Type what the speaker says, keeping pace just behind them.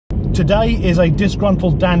Today is a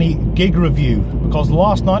Disgruntled Danny gig review, because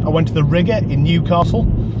last night I went to the Rigger in Newcastle,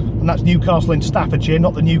 and that's Newcastle in Staffordshire,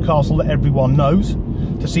 not the Newcastle that everyone knows,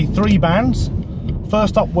 to see 3 bands.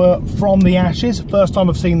 First up were From the Ashes, first time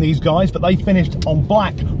I've seen these guys, but they finished on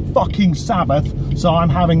Black fucking Sabbath, so I'm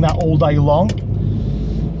having that all day long.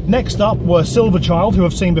 Next up were Silverchild, who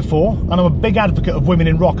I've seen before, and I'm a big advocate of women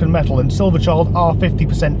in rock and metal, and Silverchild are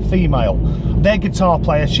 50% female. Their guitar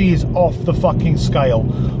player, she is off the fucking scale.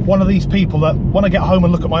 One of these people that, when I get home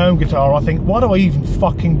and look at my own guitar, I think, why do I even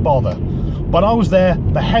fucking bother? But I was there,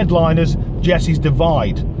 the headliners, Jesse's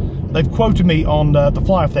Divide. They've quoted me on the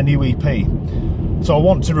flyer for their new EP, so I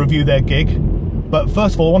want to review their gig. But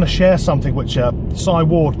first of all, I want to share something which Cy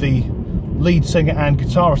Ward, the lead singer and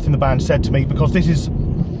guitarist in the band, said to me, because this is,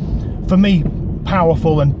 for me,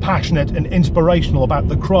 powerful and passionate and inspirational about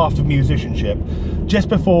the craft of musicianship. Just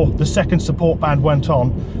before the second support band went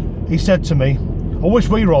on, he said to me, I wish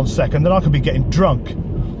we were on second, then I could be getting drunk.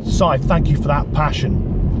 Cy, thank you for that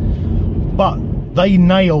passion. But they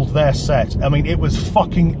nailed their set. I mean, it was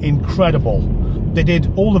fucking incredible. They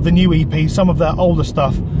did all of the new EP, some of their older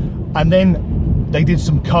stuff, and then they did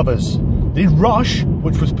some covers. They did Rush,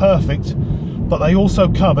 which was perfect, but they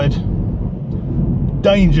also covered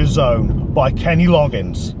Danger Zone by Kenny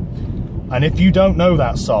Loggins. And if you don't know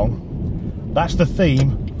that song, that's the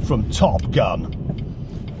theme from Top Gun.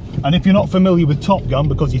 And if you're not familiar with Top Gun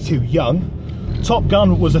because you're too young, Top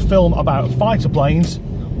Gun was a film about fighter planes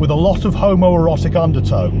with a lot of homoerotic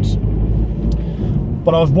undertones.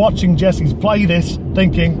 But I was watching Jesse's play this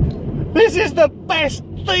thinking, this is the best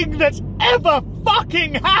thing that's ever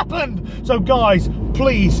fucking happened! So guys,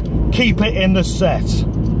 please keep it in the set.